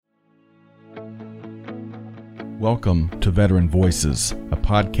Welcome to Veteran Voices, a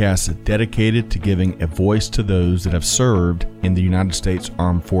podcast dedicated to giving a voice to those that have served in the United States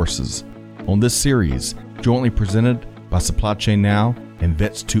Armed Forces. On this series, jointly presented by Supply Chain Now and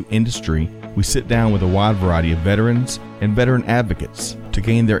Vets2 Industry, we sit down with a wide variety of veterans and veteran advocates to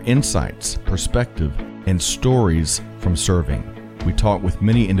gain their insights, perspective, and stories from serving. We talk with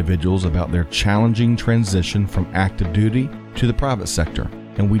many individuals about their challenging transition from active duty to the private sector,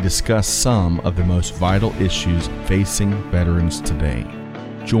 and we discuss some of the most vital issues facing veterans today.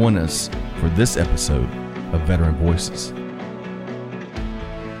 Join us for this episode of Veteran Voices.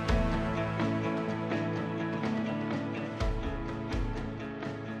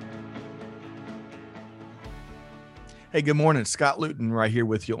 Hey, good morning. Scott Luton right here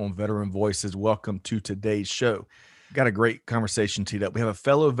with you on Veteran Voices. Welcome to today's show. Got a great conversation teed up. We have a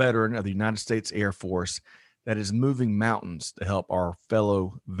fellow veteran of the United States Air Force that is moving mountains to help our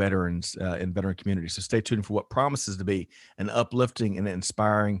fellow veterans in veteran communities. So stay tuned for what promises to be an uplifting and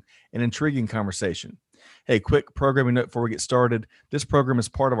inspiring and intriguing conversation. Hey, quick programming note before we get started. This program is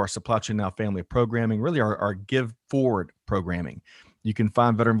part of our Supply Chain Now family of programming, really our Give Forward programming. You can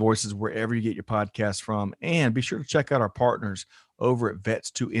find Veteran Voices wherever you get your podcasts from, and be sure to check out our partners over at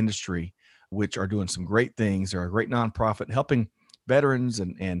Vets2 Industry, which are doing some great things. They're a great nonprofit helping veterans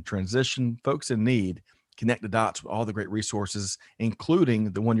and transition folks in need connect the dots with all the great resources,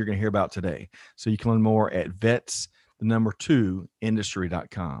 including the one you're going to hear about today. So you can learn more at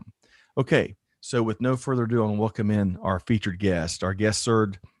vets2industry.com. Okay, so with no further ado, I'll welcome in our featured guest. Our guest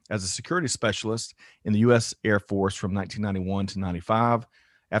served as a security specialist in the U.S. Air Force from 1991 to 95.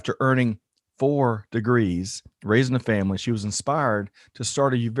 After earning 4 degrees, raising a family, she was inspired to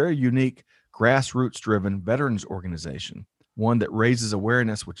start a very unique grassroots-driven veterans organization, one that raises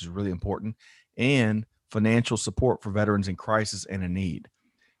awareness, which is really important, and financial support for veterans in crisis and in need.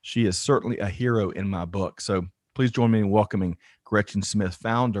 She is certainly a hero in my book. So please join me in welcoming Gretchen Smith,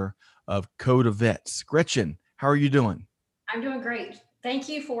 founder of Code of Vets. Gretchen, how are you doing? I'm doing great. Thank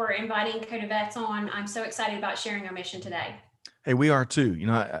you for inviting Code of Vets on. I'm so excited about sharing our mission today. Hey, we are too. You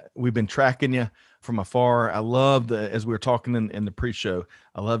know, we've been tracking you from afar. I love as we were talking in the pre-show,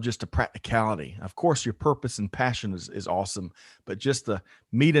 I love just the practicality. Of course, your purpose and passion is awesome, but just the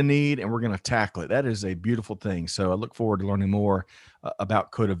meet a need and we're going to tackle it. That is a beautiful thing. So I look forward to learning more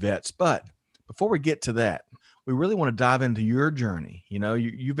about Code of Vets. But before we get to that, we really want to dive into your journey. You know,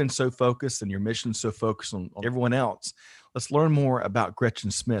 you've been so focused and your mission's so focused on everyone else. Let's learn more about Gretchen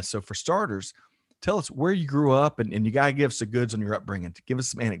Smith. So for starters, tell us where you grew up, and you got to give us the goods on your upbringing. Give us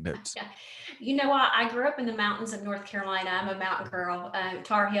some anecdotes. Yeah. You know, I grew up in the mountains of North Carolina. I'm a mountain girl,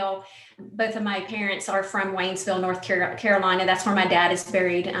 Tar Heel. Both of my parents are from Waynesville, North Carolina. That's where my dad is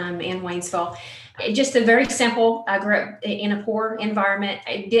buried, in Waynesville. Just a very simple, I grew up in a poor environment.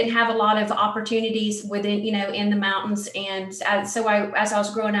 I didn't have a lot of opportunities within, in the mountains. And as I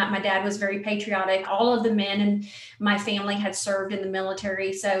was growing up, my dad was very patriotic. All of the men in my family had served in the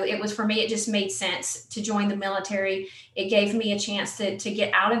military. So it was, for me, it just made sense to join the military. It gave me a chance to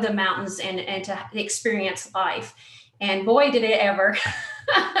get out of the mountains and to experience life. And boy, did it ever.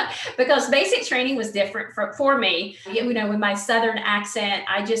 Because basic training was different for me. With my Southern accent,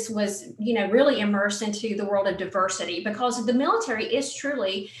 I just was, really immersed into the world of diversity, because the military is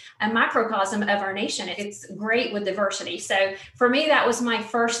truly a microcosm of our nation. It's great with diversity. So for me, that was my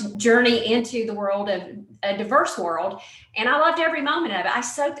first journey into the world of a diverse world. And I loved every moment of it. I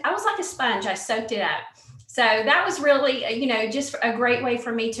was like a sponge. I soaked it up. So that was really, just a great way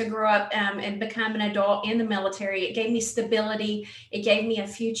for me to grow up and become an adult in the military. It gave me stability. It gave me a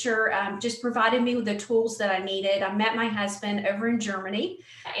future, just provided me with the tools that I needed. I met my husband over in Germany.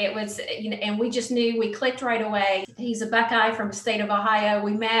 It was, and we just knew, we clicked right away. He's a Buckeye from the state of Ohio.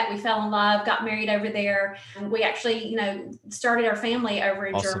 We met, we fell in love, got married over there. We actually, started our family over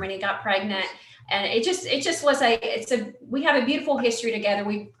in Awesome. Germany, got pregnant. And it just was we have a beautiful history together.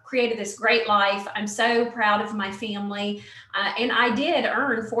 We created this great life. I'm so proud of my family. And I did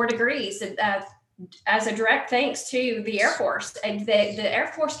earn 4 degrees as a direct thanks to the Air Force. And the Air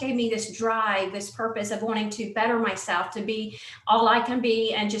Force gave me this drive, this purpose of wanting to better myself, to be all I can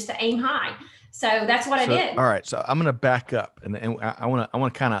be, and just to aim high. So that's what I did. All right. So I'm going to back up and I want to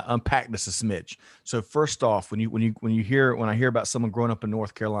kind of unpack this a smidge. So first off, when I hear about someone growing up in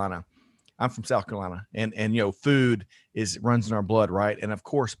North Carolina, I'm from South Carolina, and food runs in our blood, right? And of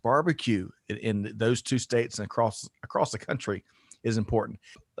course, barbecue in those 2 states and across the country is important.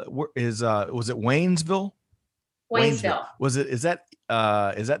 Was it Waynesville? Waynesville. Is that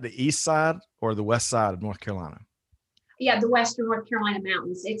the east side or the west side of North Carolina? Yeah, the western North Carolina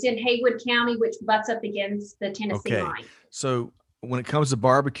mountains. It's in Haywood County, which butts up against the Tennessee line. So when it comes to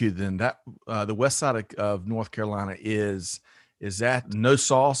barbecue, then that the west side of North Carolina is that no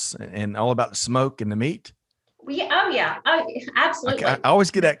sauce and all about the smoke and the meat? Oh yeah, oh, I absolutely.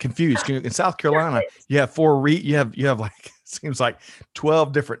 always get that confused. In South Carolina, you have you have like seems like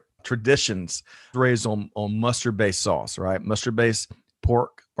 12 different traditions raised on mustard based sauce, right? Mustard based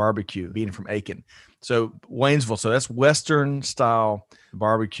pork barbecue, being from Aiken. So Waynesville, so that's Western style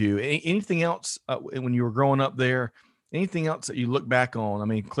barbecue. Anything else when you were growing up there? Anything else that you look back on? I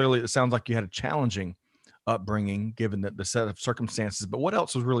mean, clearly it sounds like you had a challenging upbringing given the set of circumstances, but what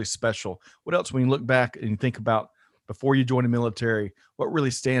else was really special? What else, when you look back and you think about before you joined the military, what really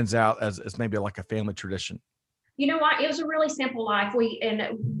stands out as maybe like a family tradition? You know what? It was a really simple life.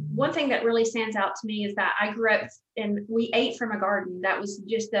 And one thing that really stands out to me is that I grew up and we ate from a garden. That was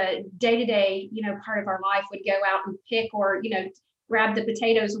just a day to day, part of our life. Would go out and pick or, grab the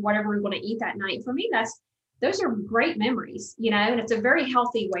potatoes or whatever we want to eat that night. For me, those are great memories, and it's a very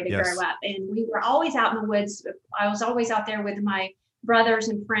healthy way to grow Yes, up. And we were always out in the woods. I was always out there with my brothers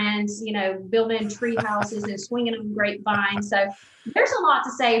and friends, building tree houses and swinging on grapevines. So there's a lot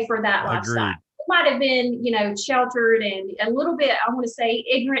to say for that lifestyle. agreed. Might have been, sheltered and a little bit, I want to say,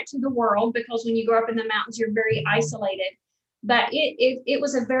 ignorant to the world, because when you grow up in the mountains, you're very isolated. But it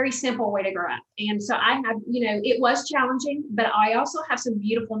was a very simple way to grow up. And so I have, it was challenging, but I also have some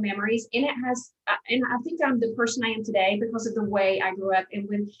beautiful memories. And and I think I'm the person I am today because of the way I grew up. And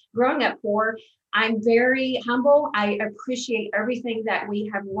when growing up poor, I'm very humble. I appreciate everything that we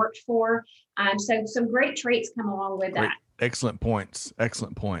have worked for. So some great traits come along with Great. that. Excellent points.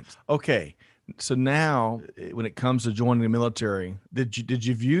 Excellent points. Okay. So now when it comes to joining the military, did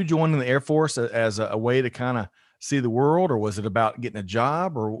you view joining the Air Force as a way to kind of see the world, or was it about getting a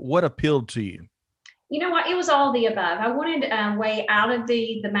job, or what appealed to you? You know what? It was all the above. I wanted a way out of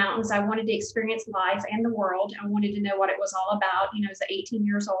the mountains. I wanted to experience life and the world. I wanted to know what it was all about. I was 18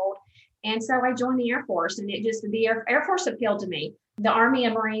 years old. And so I joined the Air Force, and the Air Force appealed to me. The Army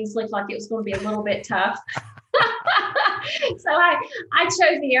and Marines looked like it was going to be a little bit tough. So I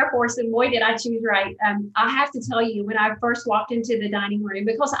chose the Air Force, and boy, did I choose right. I have to tell you, when I first walked into the dining room,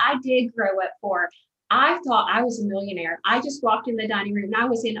 because I did grow up poor, I thought I was a millionaire. I just walked in the dining room and I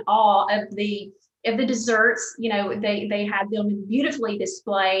was in awe of the desserts. They had them beautifully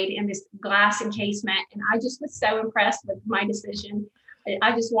displayed in this glass encasement, and I just was so impressed with my decision.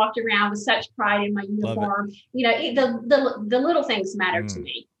 I just walked around with such pride in my Love it. uniform. The little things matter to Mm,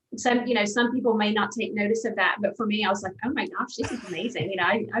 me. Some people may not take notice of that, but for me, I was like, oh my gosh, this is amazing.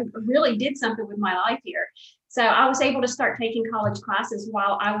 I really did something with my life here. So I was able to start taking college classes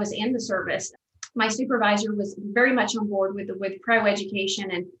while I was in the service. My supervisor was very much on board with pro education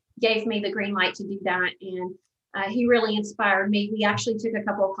and gave me the green light to do that. And he really inspired me. We actually took a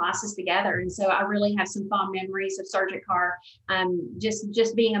couple of classes together, and so I really have some fond memories of Sergeant Carr.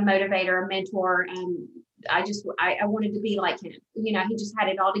 Just being a motivator, a mentor. I wanted to be like him. He just had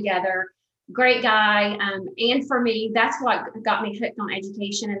it all together. Great guy. And for me, that's what got me hooked on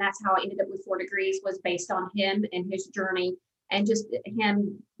education, and that's how I ended up with 4 degrees, was based on him and his journey, and just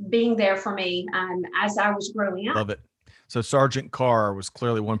him being there for me as I was growing up. love it. So Sergeant Carr was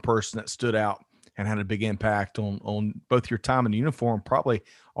clearly one person that stood out and had a big impact on both your time in the uniform, probably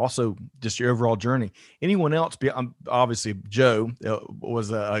also just your overall journey. Anyone else? Obviously, Joe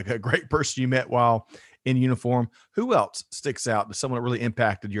was a great person you met while in uniform. Who else sticks out as someone that really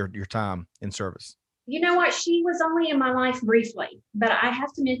impacted your time in service? You know what? She was only in my life briefly, but I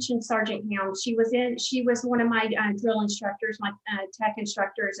have to mention Sergeant Hound. She was one of my drill instructors, my tech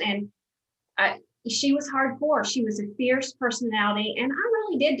instructors, and uh, she was hardcore. She was a fierce personality, and I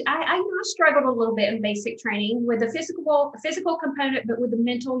really did. I struggled a little bit in basic training with the physical component, but with the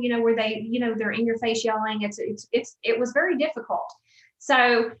mental, where they're in your face yelling. It was very difficult.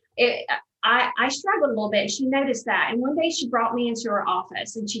 So I struggled a little bit. She noticed that. And one day she brought me into her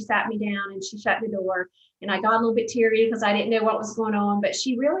office and she sat me down and she shut the door. And I got a little bit teary because I didn't know what was going on. But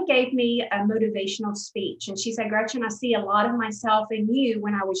she really gave me a motivational speech. And she said, Gretchen, I see a lot of myself in you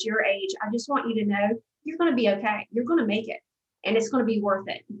when I was your age. I just want you to know you're going to be okay. You're going to make it. And it's going to be worth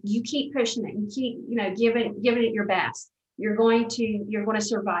it. You keep pushing it. You keep, giving it your best. You're going to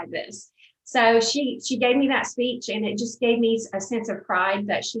survive this. So she gave me that speech, and it just gave me a sense of pride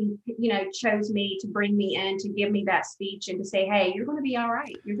that she, chose me to bring me in to give me that speech and to say, hey, you're going to be all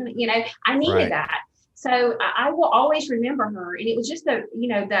right. You're going to, I needed Right. that. So I will always remember her. And it was just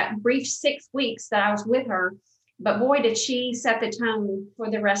that brief 6 weeks that I was with her. But boy, did she set the tone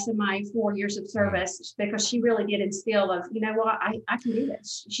for the rest of my 4 years of Mm. service, because she really did instill of, what, I can do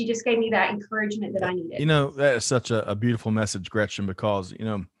this. She just gave me that encouragement that I needed. That is such a beautiful message, Gretchen, because,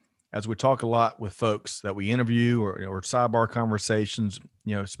 as we talk a lot with folks that we interview or sidebar conversations,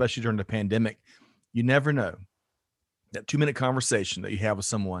 especially during the pandemic, you never know that 2-minute conversation that you have with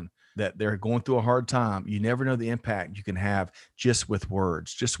someone that they're going through a hard time. You never know the impact you can have just with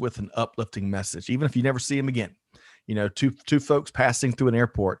words, just with an uplifting message, even if you never see them again. Two folks passing through an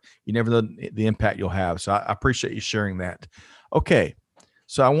airport, you never know the impact you'll have. So I appreciate you sharing that. Okay.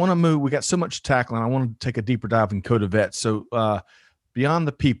 So I want to move. We got so much tackling. I want to take a deeper dive in Code of Vets. So beyond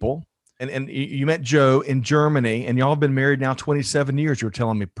the people, and you met Joe in Germany, and y'all have been married now 27 years. You were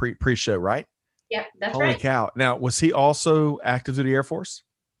telling me pre-show, right? Yep, that's Holy right. cow. Now, was he also active duty Air Force?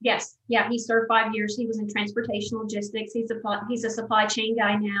 Yes. Yeah. He served 5 years. He was in transportation logistics. He's a supply chain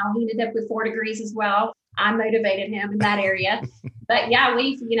guy now. He ended up with 4 degrees as well. I motivated him in that area. But yeah,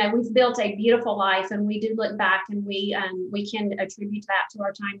 we've built a beautiful life, and we do look back, and we can attribute that to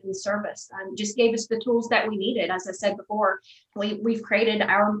our time in the service. Just gave us the tools that we needed. As I said before, we've created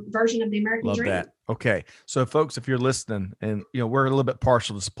our version of the American dream. Love that. Okay. So folks, if you're listening, and we're a little bit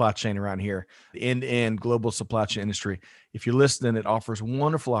partial to supply chain around here, the end-to-end global supply chain industry. If you're listening, it offers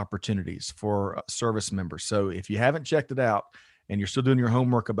wonderful opportunities for service members. So if you haven't checked it out and you're still doing your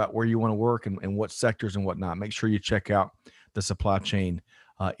homework about where you want to work and what sectors and whatnot, make sure you check out the supply chain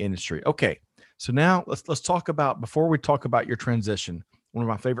industry. Okay. So now let's talk about, before we talk about your transition, one of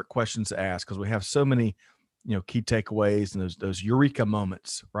my favorite questions to ask, because we have so many key takeaways and those eureka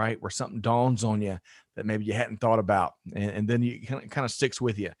moments, right? Where something dawns on you that maybe you hadn't thought about, and then you kind of sticks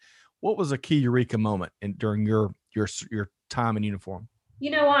with you. What was a key eureka moment during your time in uniform?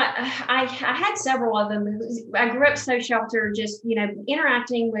 I had several of them. I grew up so sheltered, just,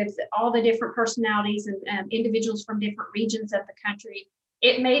 interacting with all the different personalities and individuals from different regions of the country.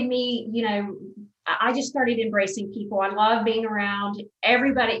 It made me, I just started embracing people. I love being around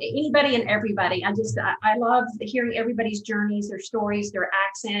everybody, anybody and everybody. I love hearing everybody's journeys, their stories, their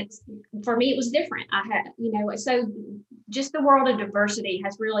accents. For me, it was different. So just the world of diversity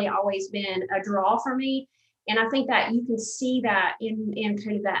has really always been a draw for me. And I think that you can see that in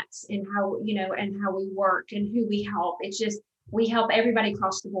Code of Vets, in how, and how we work and who we help. It's just, we help everybody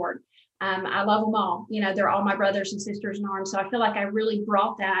across the board. I love them all. They're all my brothers and sisters in arms. So I feel like I really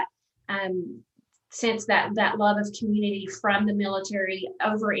brought that sense, that love of community from the military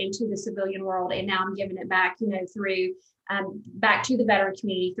over into the civilian world. And now I'm giving it back, through back to the veteran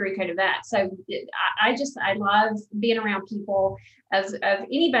community through Code of Vets. So I love being around people of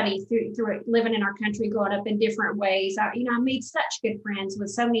anybody through living in our country, growing up in different ways. I made such good friends with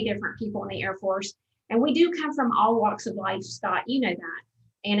so many different people in the Air Force, and we do come from all walks of life, Scott. You know that.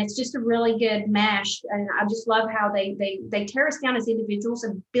 And it's just a really good mesh. And I just love how they tear us down as individuals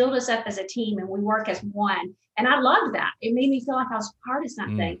and build us up as a team, and we work as one. And I loved that. It made me feel like I was part of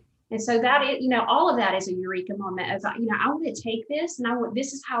something. And so that is, all of that is a eureka moment. As I want to take this, and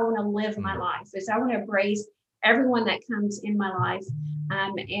this is how I want to live my life. Is I want to embrace everyone that comes in my life,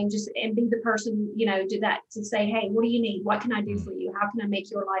 and be the person, to say, hey, what do you need? What can I do for you? How can I make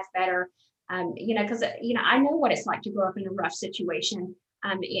your life better? Because I know what it's like to grow up in a rough situation,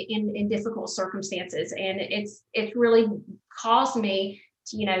 in difficult circumstances, and it's really caused me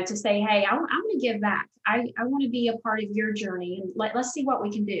to say, hey, I want to give back. I want to be a part of your journey, and let's see what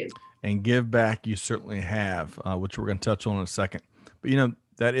we can do. And give back, you certainly have, which we're going to touch on in a second. But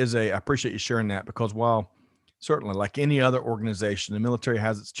I appreciate you sharing that, because while certainly, like any other organization, the military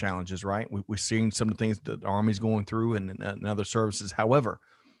has its challenges, right? We've seen some of the things that the Army's going through and other services. However,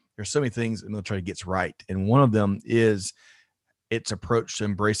 there's so many things the military gets right, and one of them is its approach to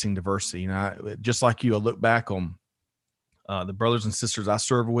embracing diversity. Just like you, I look back on the brothers and sisters I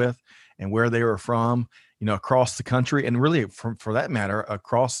served with and where they were from, across the country, and really, for that matter,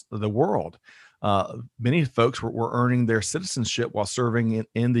 across the world. Many folks were earning their citizenship while serving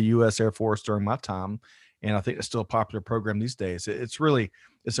in the U.S. Air Force during my time. And I think it's still a popular program these days. It's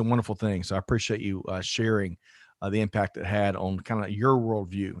a wonderful thing. So I appreciate you sharing the impact it had on kind of your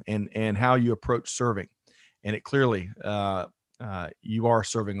worldview and how you approach serving. And it clearly, you are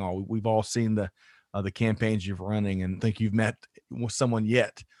serving all. We've all seen the campaigns you've running, and think you've met with someone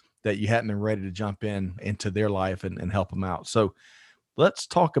yet that you haven't been ready to jump into their life and help them out. So let's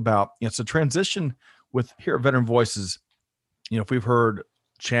talk about, it's a transition with here at Veteran Voices. If we've heard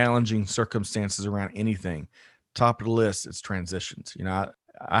challenging circumstances around anything, top of the list, it's transitions.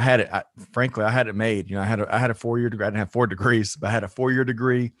 I had it, frankly, I had it made. I had a 4-year degree. I didn't have 4 degrees, but I had a 4-year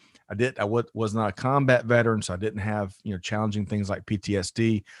degree. I was not a combat veteran, so I didn't have, challenging things like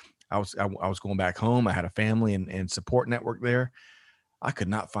PTSD. I was going back home. I had a family and support network there. I could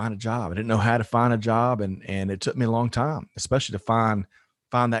not find a job. I didn't know how to find a job. And it took me a long time, especially to find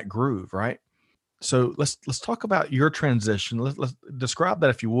that groove. Right. So let's talk about your transition. Let's describe that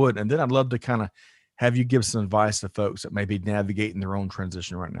if you would, and then I'd love to kind of have you give some advice to folks that may be navigating their own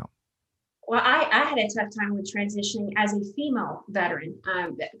transition right now. Well, I had a tough time with transitioning as a female veteran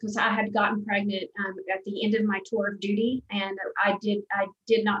because I had gotten pregnant at the end of my tour of duty, and I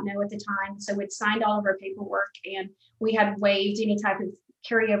did not know at the time. So we'd signed all of our paperwork, and we had waived any type of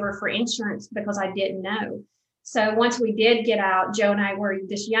carryover for insurance because I didn't know. So once we did get out, Joe and I were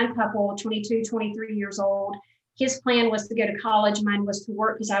this young couple, 22, 23 years old. His plan was to go to college. Mine was to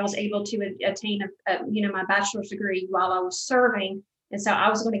work because I was able to attain my bachelor's degree while I was serving. And so I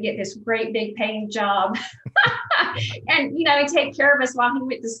was going to get this great big paying job and, take care of us while he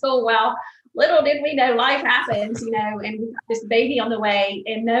went to school. Well, little did we know life happens, and we got this baby on the way,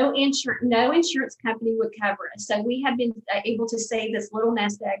 and no insurance company would cover us. So we had been able to save this little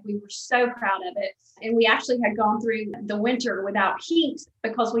nest egg. We were so proud of it. And we actually had gone through the winter without heat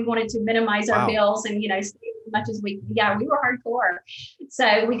because we wanted to minimize our bills and, save as much as we were hardcore.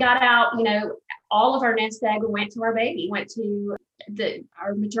 So we got out, all of our nest egg went to our baby, went to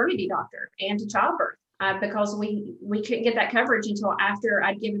our maternity doctor and to childbirth. Because we couldn't get that coverage until after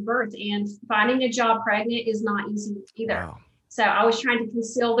I'd given birth, and finding a job pregnant is not easy either. Wow. So I was trying to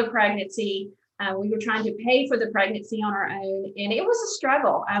conceal the pregnancy. We were trying to pay for the pregnancy on our own, and it was a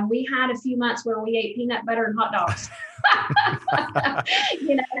struggle. We had a few months where we ate peanut butter and hot dogs,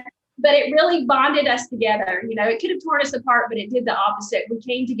 but it really bonded us together. It could have torn us apart, but it did the opposite. We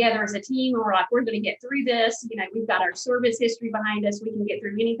came together as a team, and we're like, we're going to get through this. We've got our service history behind us. We can get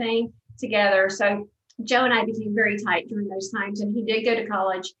through anything together. So Joe and I became very tight during those times, and he did go to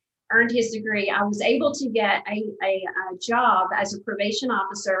college, earned his degree. I was able to get a job as a probation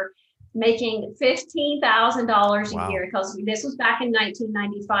officer, making $15,000 a year, because this was back in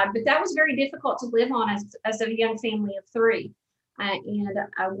 1995. But that was very difficult to live on as a young family of three. And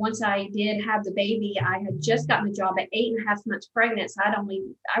once I did have the baby, I had just gotten the job at 8.5 months pregnant. So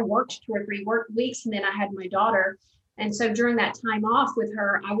I worked 2 or 3 work weeks, and then I had my daughter. And so during that time off with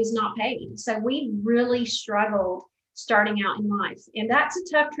her, I was not paid. So we really struggled starting out in life. And that's a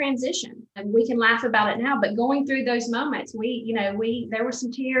tough transition. And we can laugh about it now, but going through those moments, there were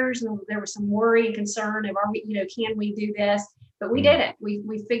some tears, and there was some worry and concern of, can we do this? But we did it.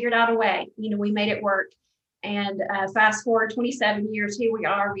 We figured out a way, we made it work. And fast forward 27 years, here we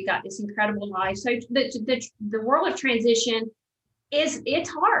are. We got this incredible life. So the world of transition it's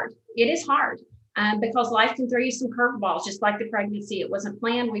hard. It is hard. Because life can throw you some curveballs, just like the pregnancy. It wasn't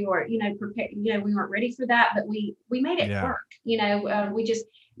planned. We were, prepared. We weren't ready for that, but we made it work.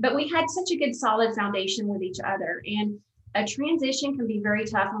 But we had such a good, solid foundation with each other. And a transition can be very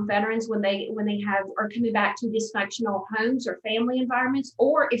tough on veterans when they are coming back to dysfunctional homes or family environments,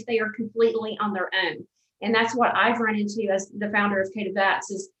 or if they are completely on their own. And that's what I've run into as the founder of Code of Vets.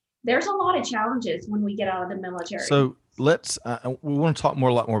 Is there's a lot of challenges when we get out of the military. So let's, we want to talk a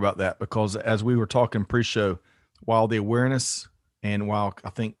lot more about that, because as we were talking pre-show, while the awareness and while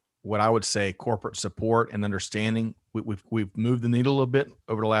I think what I would say corporate support and understanding, we've moved the needle a little bit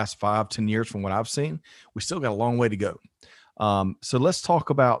over the last 5-10 years from what I've seen, we still got a long way to go. So let's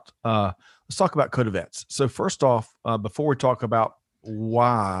talk about Code of Vets. So first off, before we talk about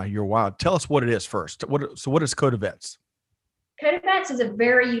why, tell us what it is first. What is Code of Vets? Code of Vets is a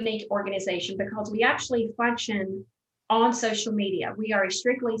very unique organization because we actually function on social media. We are a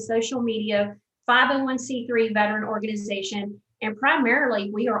strictly social media 501c3 veteran organization, and primarily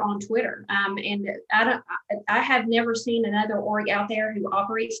we are on Twitter. And I have never seen another org out there who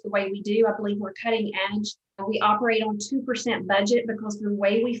operates the way we do. I believe we're cutting edge. We operate on 2% budget because of the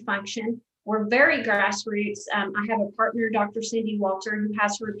way we function. We're very grassroots. I have a partner, Dr. Cindy Walter, who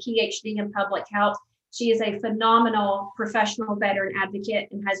has her PhD in public health. She is a phenomenal professional veteran advocate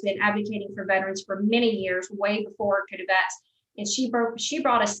and has been advocating for veterans for many years, way before Code of Vets. And she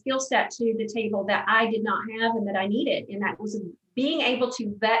brought a skill set to the table that I did not have and that I needed. And that was being able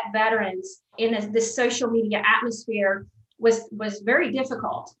to vet veterans in this social media atmosphere was very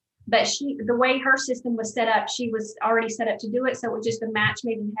difficult. But the way her system was set up, she was already set up to do it. So it was just a match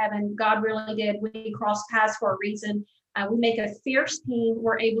made in heaven. God really did. We crossed paths for a reason. We make a fierce team.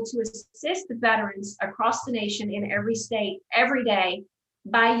 We're able to assist the veterans across the nation in every state, every day,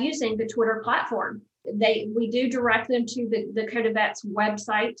 by using the Twitter platform. We do direct them to the Code of Vets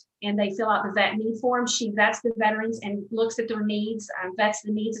website, and they fill out the vet need form. She vets the veterans and looks at their needs, vets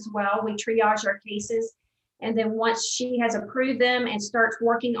the needs as well. We triage our cases. And then once she has approved them and starts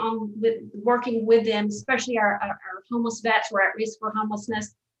working with them, especially our homeless vets who are at risk for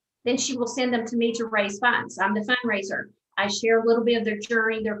homelessness, then she will send them to me to raise funds. I'm the fundraiser. I share a little bit of their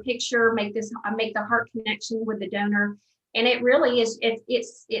journey, their picture, I make the heart connection with the donor. And it really is,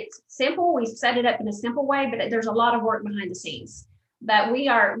 it's simple. We set it up in a simple way, but there's a lot of work behind the scenes. But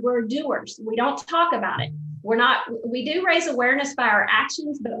we're doers. We don't talk about it. We do raise awareness by our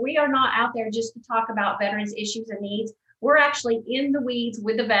actions, but we are not out there just to talk about veterans' issues and needs. We're actually in the weeds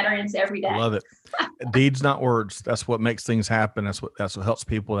with the veterans every day. I love it. Deeds, not words. That's what makes things happen. That's what helps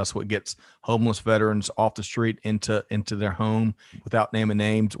people. That's what gets homeless veterans off the street into their home. Without naming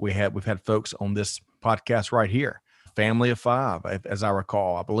names, we've had folks on this podcast right here, family of 5, as I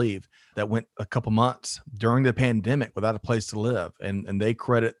recall, I believe, that went a couple months during the pandemic without a place to live, and they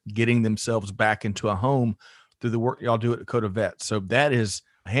credit getting themselves back into a home through the work y'all do at Dakota Vets. So that is,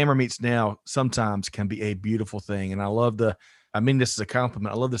 Hammer Meets Now sometimes can be a beautiful thing. And I mean this is a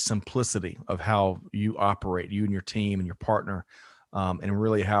compliment. I love the simplicity of how you operate, you and your team and your partner, and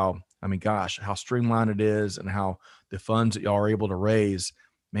really how streamlined it is, and how the funds that y'all are able to raise,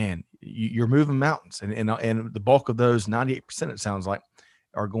 man, you're moving mountains, and the bulk of those, 98%, it sounds like,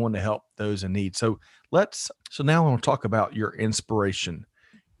 are going to help those in need. So now I want to talk about your inspiration.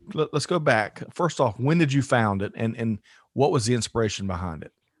 Let's go back. First off, when did you found it, and what was the inspiration behind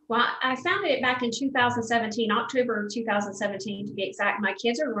it? Well, I founded it back in 2017, October of 2017 to be exact. My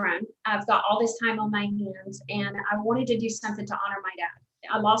kids are grown. I've got all this time on my hands, and I wanted to do something to honor my dad.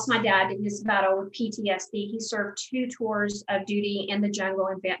 I lost my dad in his battle with PTSD. He served 2 tours of duty in the jungle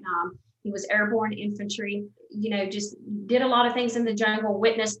in Vietnam. He was airborne infantry, just did a lot of things in the jungle,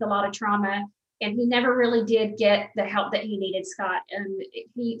 witnessed a lot of trauma, and he never really did get the help that he needed, Scott. And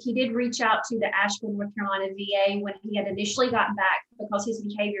he did reach out to the Asheville, North Carolina VA when he had initially gotten back, because his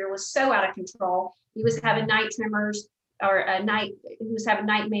behavior was so out of control. He was having night tremors, he was having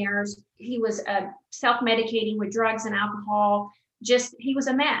nightmares. He was self-medicating with drugs and alcohol. He was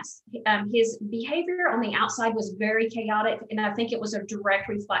a mess. His behavior on the outside was very chaotic, and I think it was a direct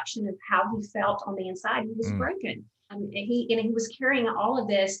reflection of how he felt on the inside. He was broken. And he was carrying all of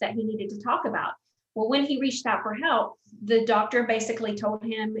this that he needed to talk about. Well, when he reached out for help, the doctor basically told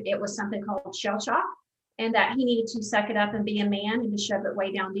him it was something called shell shock, and that he needed to suck it up and be a man and to shove it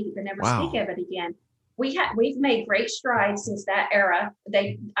way down deep and never speak of it again. We've made great strides since that era.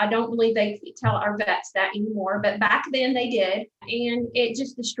 I don't believe they tell our vets that anymore, but back then they did. And it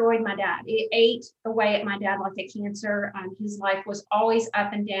just destroyed my dad. It ate away at my dad like a cancer. His life was always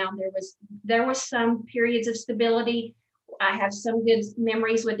up and down. There was some periods of stability. I have some good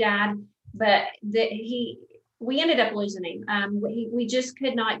memories with dad, but we ended up losing him. We just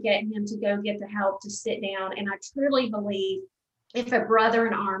could not get him to go get the help to sit down. And I truly believe if a brother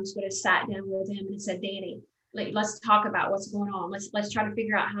in arms would have sat down with him and said, Danny, let's talk about what's going on. Let's try to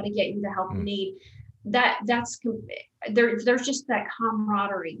figure out how to get you the help you need. There's just that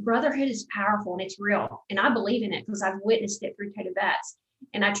camaraderie. Brotherhood is powerful and it's real. And I believe in it because I've witnessed it through Dakota Vets.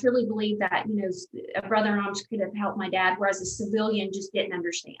 And I truly believe that, a brother in arms could have helped my dad, whereas a civilian just didn't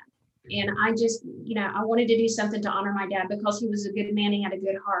understand. And I just, I wanted to do something to honor my dad because he was a good man. He had a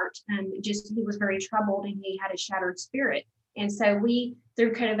good heart, and he was very troubled, and he had a shattered spirit. And so through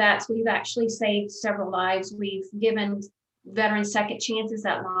Dakota Vets, we've actually saved several lives. We've given veterans second chances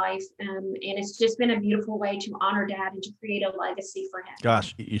at life. And it's just been a beautiful way to honor dad and to create a legacy for him.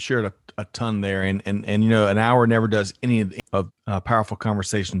 Gosh, you shared a ton there. And an hour never does any of powerful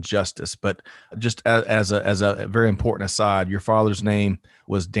conversation justice. But just as a very important aside, your father's name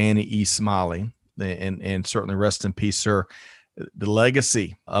was Danny E. Smiley, and certainly rest in peace, sir. The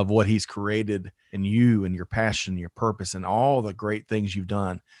legacy of what he's created in you and your passion, your purpose, and all the great things you've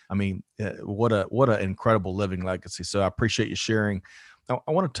done. I mean, what an incredible living legacy. So I appreciate you sharing. I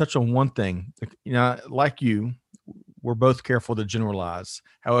want to touch on one thing. Like you, we're both careful to generalize.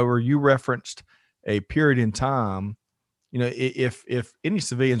 However, you referenced a period in time. If any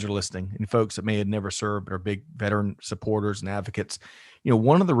civilians are listening, and folks that may have never served but are big veteran supporters and advocates,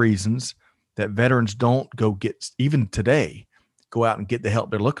 one of the reasons that veterans don't even today, go out and get the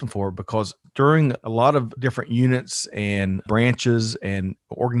help they're looking for, because during a lot of different units and branches and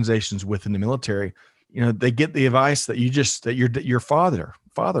organizations within the military, they get the advice that your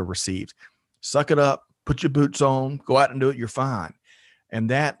father received. Suck it up, put your boots on, go out and do it. You're fine. And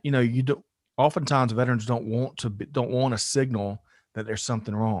that, you don't, oftentimes veterans don't want to signal that there's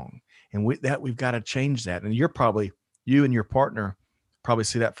something wrong. And we've got to change that. And you and your partner probably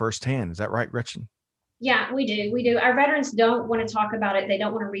see that firsthand. Is that right, Gretchen? Yeah, we do. Our veterans don't want to talk about it. They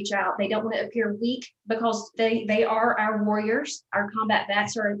don't want to reach out. They don't want to appear weak because they are our warriors. Our combat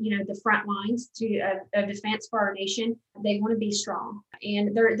vets are, the front lines of defense for our nation. They want to be strong.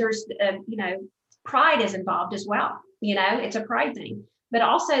 And there's pride is involved as well. It's a pride thing. But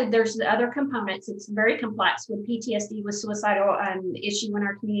also there's the other components. It's very complex with PTSD, with suicidal issue in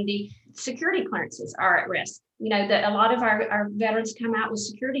our community. Security clearances are at risk. A lot of our veterans come out with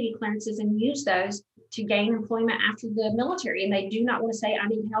security clearances and use those to gain employment after the military. And they do not want to say, I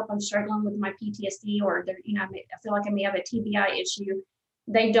need help, I'm struggling with my PTSD, or I feel like I may have a TBI issue.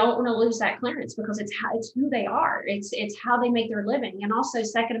 They don't want to lose that clearance because it's who they are. It's how they make their living. And also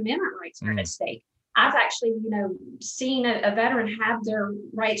Second Amendment rights are at stake. I've actually, seen a veteran have their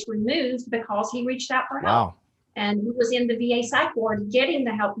rights removed because he reached out for help. Wow. And he was in the VA psych ward getting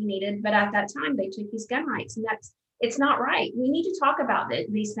the help he needed. But at that time, they took his gun rights. And it's not right. We need to talk about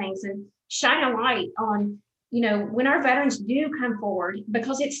these things and shine a light on, when our veterans do come forward,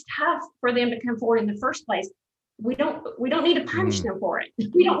 because it's tough for them to come forward in the first place. We don't need to punish them for it.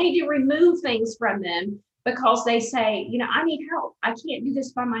 We don't need to remove things from them because they say, I need help. I can't do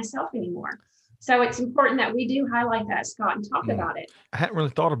this by myself anymore. So it's important that we do highlight that, Scott, and talk about it. I hadn't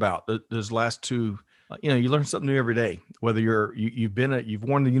really thought about those last two. You learn something new every day, whether you've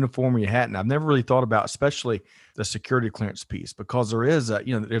worn the uniform or you hadn't. I've never really thought about, especially the security clearance piece, because there is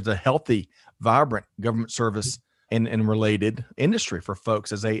there's a healthy, vibrant government service and related industry for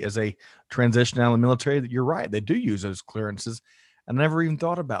folks as they transition out of the military. That you're right, they do use those clearances. I never even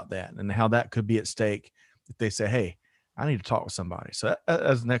thought about that and how that could be at stake if they say, hey, I need to talk with somebody. So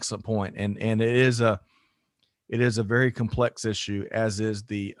that's an excellent point. And it is a very complex issue, as is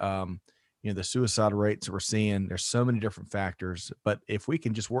the the suicide rates that we're seeing. There's so many different factors, but if we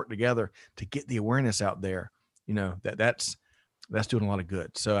can just work together to get the awareness out there, that's doing a lot of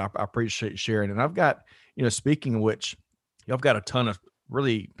good. So I appreciate sharing. And I've got, speaking of which, I've got a ton of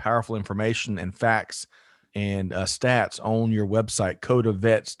really powerful information and facts and stats on your website,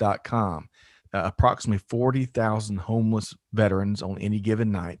 codeofvets.com. Approximately 40,000 homeless veterans on any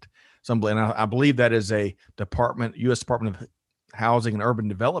given night. And I believe that is a U.S. Department of Housing and Urban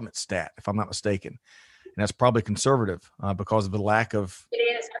Development stat, if I'm not mistaken. And that's probably conservative because of the lack of. It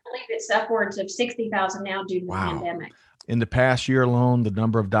is. I believe it's upwards of 60,000 now due to the pandemic. In the past year alone, the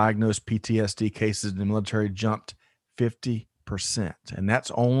number of diagnosed PTSD cases in the military jumped 50%. And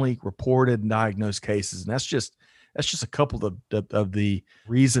that's only reported and diagnosed cases. And that's just a couple of the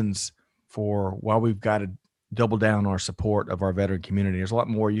reasons for why we've got to double down on our support of our veteran community. There's a lot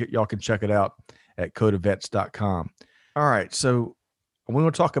more. Y'all can check it out at codeofvets.com. All right. So we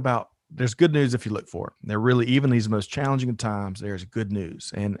want to talk about, there's good news if you look for it. There really, even these most challenging times, there's good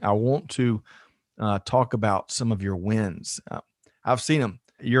news. And I want to talk about some of your wins. I've seen them.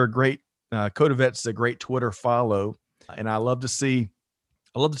 You're a great, Code of Vets is a great Twitter follow. And I love to see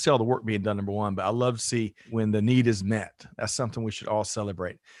all the work being done, number one, but I love to see when the need is met. That's something we should all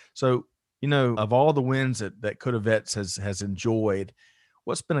celebrate. So, of all the wins that Code of Vets has enjoyed,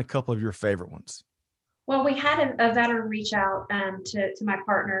 what's been a couple of your favorite ones? Well, we had a veteran reach out to my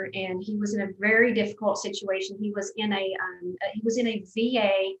partner, and he was in a very difficult situation. He was in a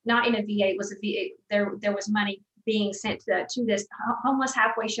VA, not in a VA. It was a VA. There was money being sent to this homeless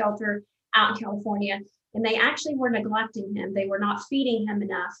halfway shelter out in California, and they actually were neglecting him. They were not feeding him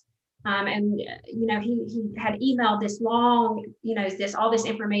enough. He had emailed this long, all this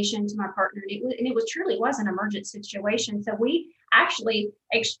information to my partner, and it was truly an emergent situation. So we actually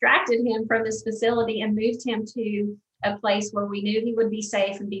extracted him from this facility and moved him to a place where we knew he would be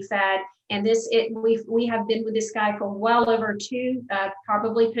safe and be fed. And we have been with this guy for well over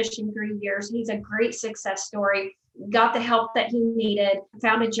probably pushing 3 years. He's a great success story. Got the help that he needed,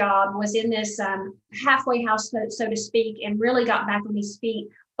 found a job, was in this halfway house, so to speak, and really got back on his feet.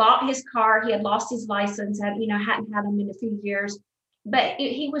 Bought his car. He had lost his license, hadn't had him in a few years, but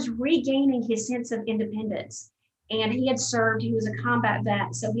he was regaining his sense of independence. And he had served, he was a combat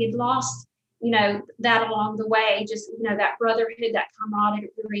vet. So he had lost, that along the way, just, that brotherhood, that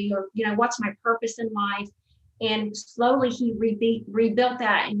camaraderie, or, what's my purpose in life? And slowly he rebuilt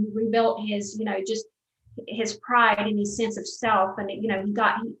that, and he rebuilt his, just his pride and his sense of self. And, he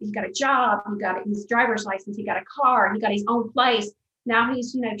got a job, he got his driver's license, he got a car, he got his own place. Now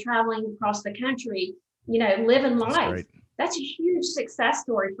he's, traveling across the country, living life. That's a huge success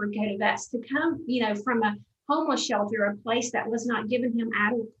story for Code of Vets to come, from a homeless shelter, a place that was not giving him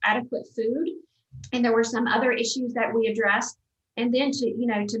adequate food. And there were some other issues that we addressed. And then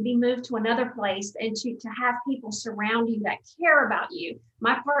to be moved to another place and to have people surround you that care about you.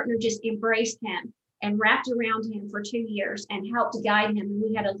 My partner just embraced him and wrapped around him for 2 years and helped guide him. And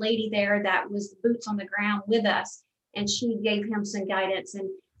we had a lady there that was boots on the ground with us, and she gave him some guidance. And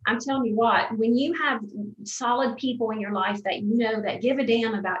I'm telling you what, when you have solid people in your life that that give a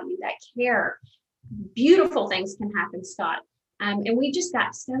damn about you, that care, beautiful things can happen, Scott. And we just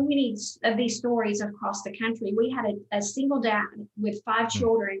got so many of these stories across the country. We had a single dad with 5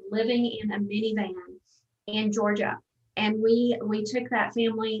 children living in a minivan in Georgia. And we took that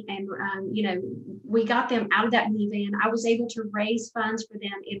family and, we got them out of that minivan. I was able to raise funds for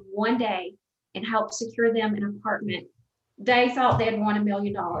them in one day and help secure them an apartment. They thought they had won $1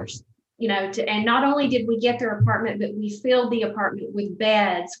 million, and not only did we get their apartment, but we filled the apartment with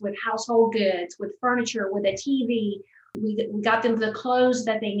beds, with household goods, with furniture, with a TV. We got them the clothes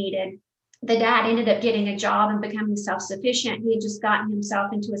that they needed. The dad ended up getting a job and becoming self-sufficient. He had just gotten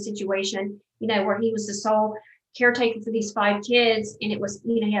himself into a situation, where he was the sole caretaker for these 5 kids. And it was,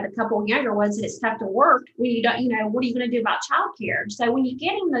 he had a couple of younger ones, and it's tough to work. What are you going to do about childcare? So when you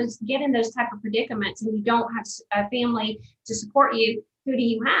get in those type of predicaments and you don't have a family to support you, who do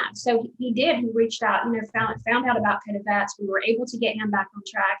you have? So he reached out, found out about Code of Vets. We were able to get him back on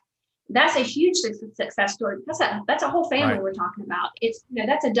track. That's a huge success story. That's a whole family we're talking about. It's,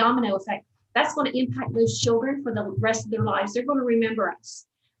 that's a domino effect. That's going to impact those children for the rest of their lives. They're going to remember us,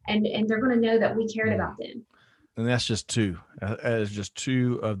 and they're going to know that we cared about them. And that's just 2. As just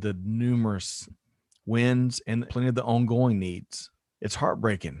 2 of the numerous wins and plenty of the ongoing needs. It's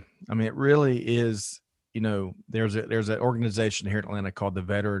heartbreaking. I mean, it really is. There's an organization here in Atlanta called the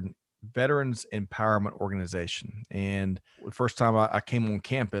Veterans Empowerment Organization. And the first time I came on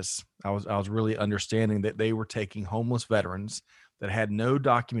campus, I was really understanding that they were taking homeless veterans that had no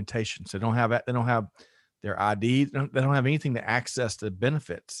documentation. So they don't have their ID. They don't have anything to access the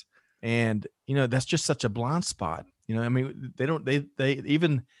benefits. And, that's just such a blind spot. They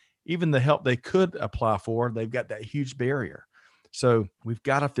even the help they could apply for, they've got that huge barrier. So we've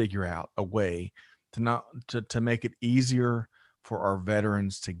got to figure out a way to make it easier for our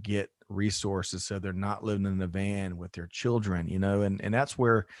veterans to get resources, so they're not living in the van with their children, and that's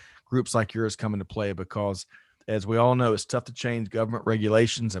where groups like yours come into play, because as we all know, it's tough to change government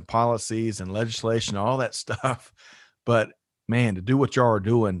regulations and policies and legislation, all that stuff. But man, to do what y'all are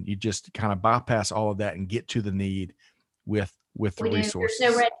doing, you just kind of bypass all of that and get to the need with the resources.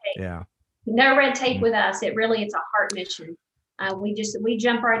 There's no red tape. Yeah. No red tape with us. It's a heart mission. We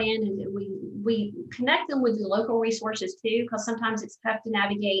jump right in, and we connect them with the local resources too, because sometimes it's tough to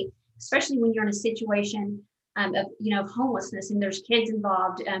navigate, especially when you're in a situation of homelessness and there's kids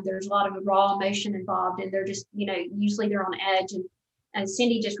involved, and there's a lot of raw emotion involved, and they're just, usually they're on edge. And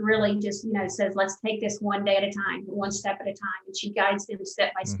Cindy just really says, let's take this one day at a time, one step at a time. And she guides them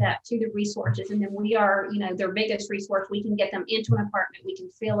step by step to the resources. And then we are, their biggest resource. We can get them into an apartment. We can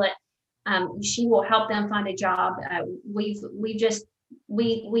fill it. She will help them find a job. We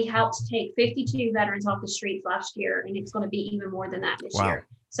helped take 52 veterans off the streets last year, and it's going to be even more than that this year.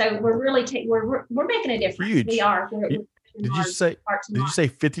 So we're really we're making a difference. Huge. We are. Did you say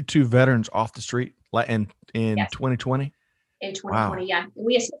 52 veterans off the street in 2020? In 2020, yeah.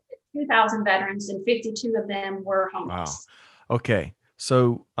 We assisted 2,000 veterans, and 52 of them were homeless. Wow. Okay.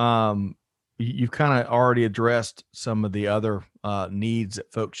 So you've kind of already addressed some of the other needs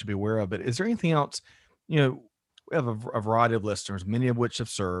that folks should be aware of. But is there anything else? We have a variety of listeners, many of which have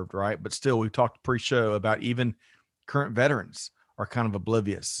served, right? But still, we've talked pre-show about even current veterans are kind of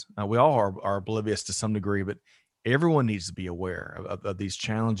oblivious. We all are oblivious to some degree, but everyone needs to be aware of these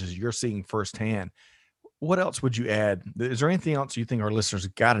challenges you're seeing firsthand. What else would you add? Is there anything else you think our listeners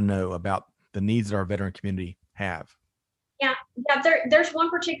got to know about the needs that our veteran community have? Yeah. There's one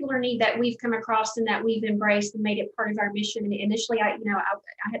particular need that we've come across and that we've embraced and made it part of our mission. And initially, I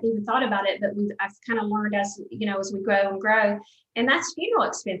hadn't even thought about it, but I've kind of learned as we grow, and that's funeral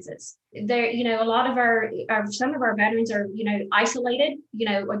expenses. There, a lot of some of our veterans are, isolated,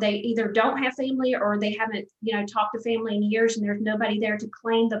 or they either don't have family or they haven't, talked to family in years, and there's nobody there to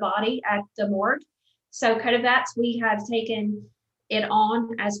claim the body at the morgue. So Code of Vets, we have taken it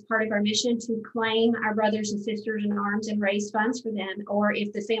on as part of our mission to claim our brothers and sisters in arms and raise funds for them. Or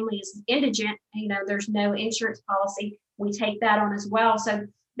if the family is indigent, there's no insurance policy, we take that on as well. So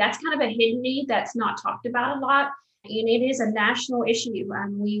that's kind of a hidden need that's not talked about a lot. And it is a national issue.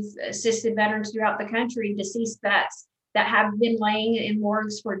 We've assisted veterans throughout the country, deceased vets that have been laying in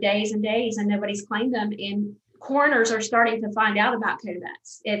morgues for days and days, and nobody's claimed them. And coroners are starting to find out about Code of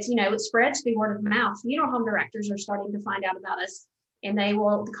Vets. It spreads through word of mouth. Funeral home directors are starting to find out about us, and they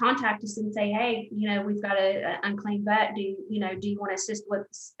will contact us and say, hey, we've got an unclaimed vet. Do you want to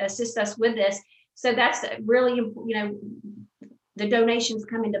assist us with this? So that's really, the donations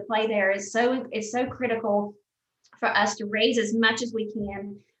come into play there. It's so critical for us to raise as much as we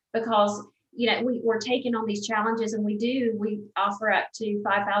can, because we're taking on these challenges, and we offer up to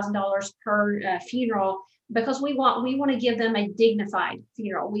 $5,000 per funeral. because we want to give them a dignified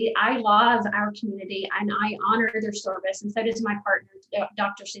funeral. I love our community and I honor their service, and so does my partner,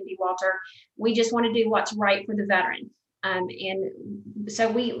 Dr. Cindy Walter. We just want to do what's right for the veteran, and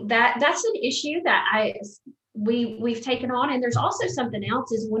so that's an issue that we've taken on. And there's also something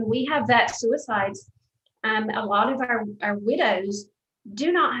else is when we have vet suicides, a lot of our widows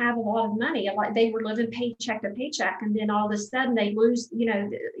do not have a lot of money. Like they were living paycheck to paycheck, and then all of a sudden they lose.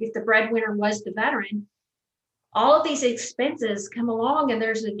 If the breadwinner was the veteran, all of these expenses come along, and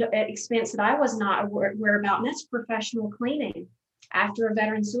there's an expense that I was not aware about, and that's professional cleaning after a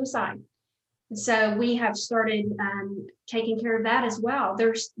veteran suicide. And so we have started taking care of that as well.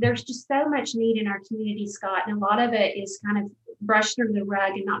 There's just so much need in our community, Scott, and a lot of it is kind of brushed under the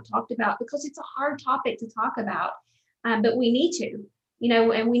rug and not talked about because it's a hard topic to talk about. But we need to,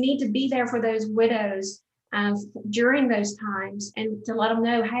 and we need to be there for those widows during those times, and to let them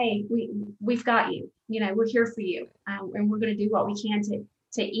know, hey, we've got you. We're here for you, and we're going to do what we can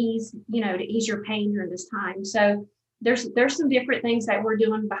to ease your pain during this time. So there's some different things that we're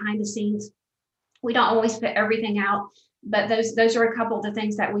doing behind the scenes. We don't always put everything out, but those are a couple of the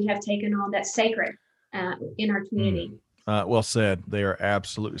things that we have taken on that's sacred in our community. Well said. They are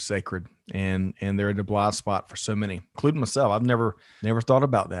absolutely sacred, and they're in the blind spot for so many, including myself. I've never thought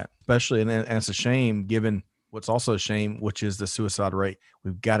about that, especially, and it's a shame given what's also a shame, which is the suicide rate.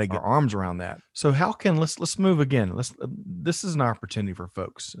 We've got to get our arms around that. So how can let's move again. This is an opportunity for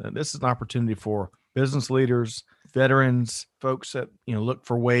folks. This is an opportunity for business leaders, veterans, folks that look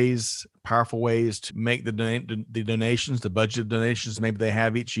for ways, powerful ways to make the donations, the budget donations maybe they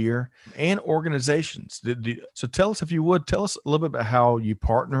have each year, and organizations. So tell us, if you would, tell us a little bit about how you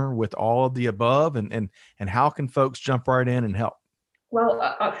partner with all of the above, and how can folks jump right in and help.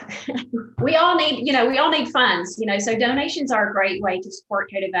 Well, we all need funds, so donations are a great way to support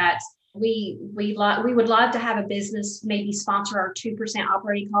Coda Vets. We would love to have a business maybe sponsor our 2%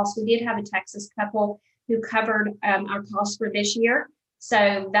 operating costs. We did have a Texas couple who covered our costs for this year.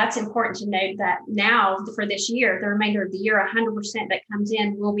 So that's important to note that now for this year, the remainder of the year, 100% that comes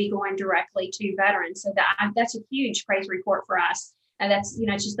in will be going directly to veterans. So that's a huge praise report for us. And that's,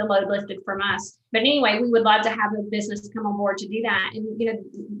 it's just the load lifted from us. But anyway, we would love to have a business come on board to do that. And,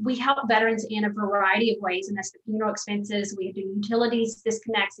 we help veterans in a variety of ways. And that's the funeral expenses. We do utilities,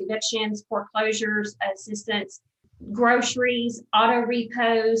 disconnects, evictions, foreclosures, assistance, groceries, auto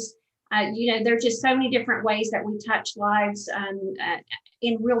repos. There's just so many different ways that we touch lives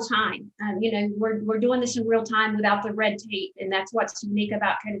in real time. We're doing this in real time without the red tape. And that's what's unique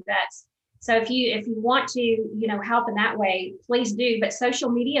about Coda Vets. So if you want to, help in that way, please do. But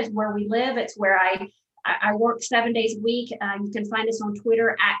social media is where we live. It's where I work 7 days a week. You can find us on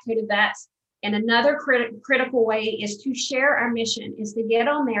Twitter @Coda Vets. And another critical way is to share our mission, is to get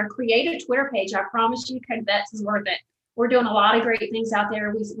on there, create a Twitter page. I promise you, Coda Vets is worth it. We're doing a lot of great things out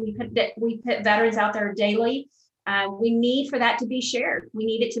there. We put veterans out there daily. We need for that to be shared. We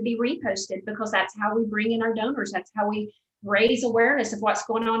need it to be reposted, because that's how we bring in our donors. That's how we raise awareness of what's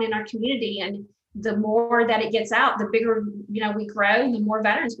going on in our community. And the more that it gets out, the bigger, we grow, and the more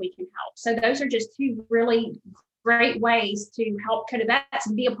veterans we can help. So those are just two really great ways to help Coda Vets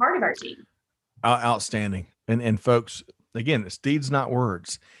and be a part of our team. Outstanding. And folks, again, it's deeds, not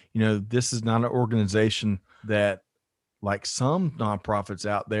words. This is not an organization that, like some nonprofits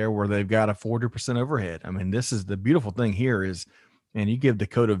out there, where they've got a 40% overhead. I mean, this is the beautiful thing here is, and you give to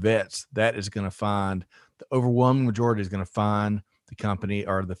Coda Vets, that is going to find, the overwhelming majority is going to find the company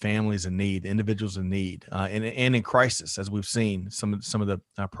or the families in need, individuals in need, and in crisis, as we've seen some of the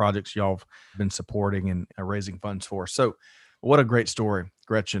projects y'all have been supporting and raising funds for. So what a great story,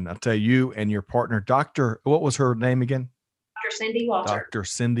 Gretchen. I'll tell you and your partner, what was her name again? Dr. Cindy Walter. Dr.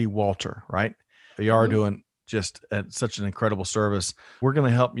 Cindy Walter, right? You are doing just such an incredible service. We're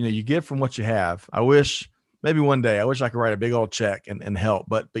going to help, you give from what you have. Maybe one day, I wish I could write a big old check and help,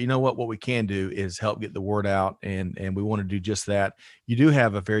 but you know what we can do is help get the word out. And we want to do just that. You do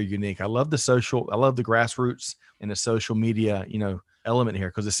have a very unique, I love the grassroots and the social media, element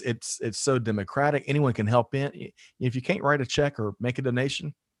here, because it's so democratic. Anyone can help in. If you can't write a check or make a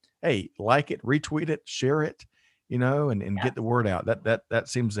donation, hey, like it, retweet it, share it, and get the word out. That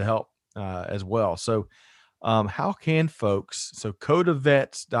seems to help as well. So how can folks, so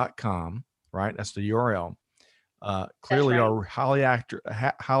codavets.com, right? That's the URL. Clearly right. Are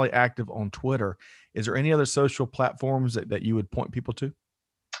highly active on Twitter. Is there any other social platforms that you would point people to?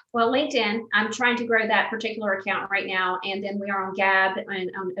 Well, LinkedIn, I'm trying to grow that particular account right now. And then we are on Gab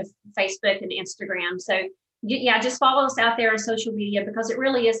and on Facebook and Instagram. So just follow us out there on social media, because it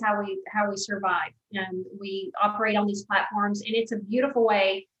really is how we survive. We operate on these platforms, and it's a beautiful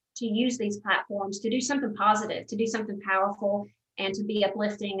way to use these platforms to do something positive, to do something powerful, and to be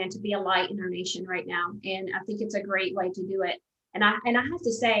uplifting and to be a light in our nation right now. And I think it's a great way to do it. And I have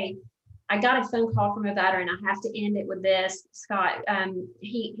to say, I got a phone call from a veteran. I have to end it with this, Scott.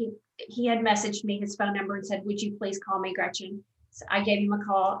 He had messaged me his phone number and said, "Would you please call me, Gretchen?" So I gave him a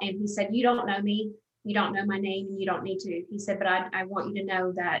call, and he said, "You don't know me, you don't know my name, and you don't need to." He said, "But I want you to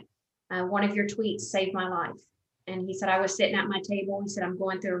know that one of your tweets saved my life." And he said, "I was sitting at my table." He said, "I'm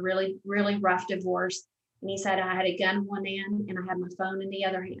going through a really, really rough divorce." And he said, "I had a gun in one hand and I had my phone in the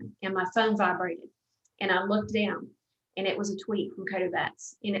other hand, and my phone vibrated. And I looked down, and it was a tweet from Coda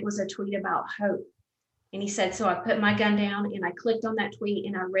Vets, and it was a tweet about hope." And he said, "So I put my gun down and I clicked on that tweet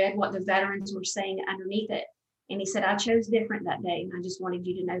and I read what the veterans were saying underneath it." And he said, "I chose different that day. And I just wanted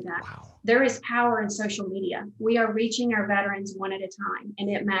you to know that." Wow. There is power in social media. We are reaching our veterans one at a time, and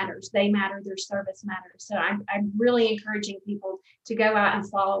it matters. They matter. Their service matters. So I'm really encouraging people to go out and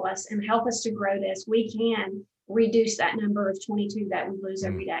follow us and help us to grow this. We can reduce that number of 22 that we lose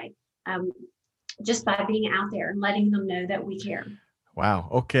every day, just by being out there and letting them know that we care. Wow.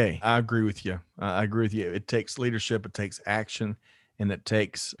 Okay. I agree with you. I agree with you. It takes leadership, it takes action, and it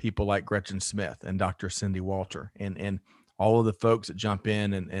takes people like Gretchen Smith and Dr. Cindy Walter and all of the folks that jump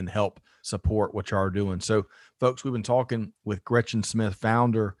in and help support what you are doing. So, folks, we've been talking with Gretchen Smith,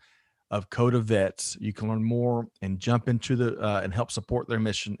 founder of Coda Vets. You can learn more and jump into and help support their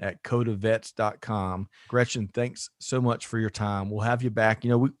mission at codavets.com. Gretchen, thanks so much for your time. We'll have you back.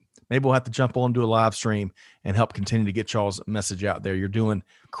 Maybe we'll have to jump on and do a live stream and help continue to get y'all's message out there. You're doing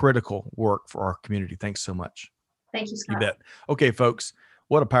critical work for our community. Thanks so much. Thank you, Scott. You bet. Okay, folks,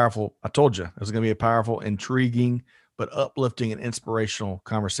 I told you it was going to be a powerful, intriguing, but uplifting and inspirational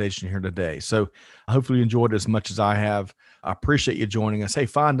conversation here today. So hopefully you enjoyed it as much as I have. I appreciate you joining us. Hey,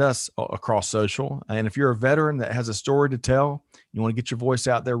 find us across social. And if you're a veteran that has a story to tell, you want to get your voice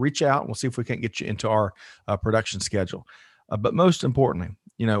out there, reach out and we'll see if we can't get you into our production schedule. But most importantly,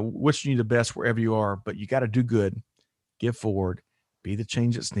 wishing you the best wherever you are, but you got to do good, give forward, be the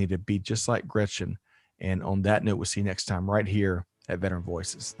change that's needed, be just like Gretchen. And on that note, we'll see you next time right here at Veteran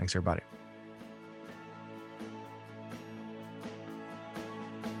Voices. Thanks, everybody.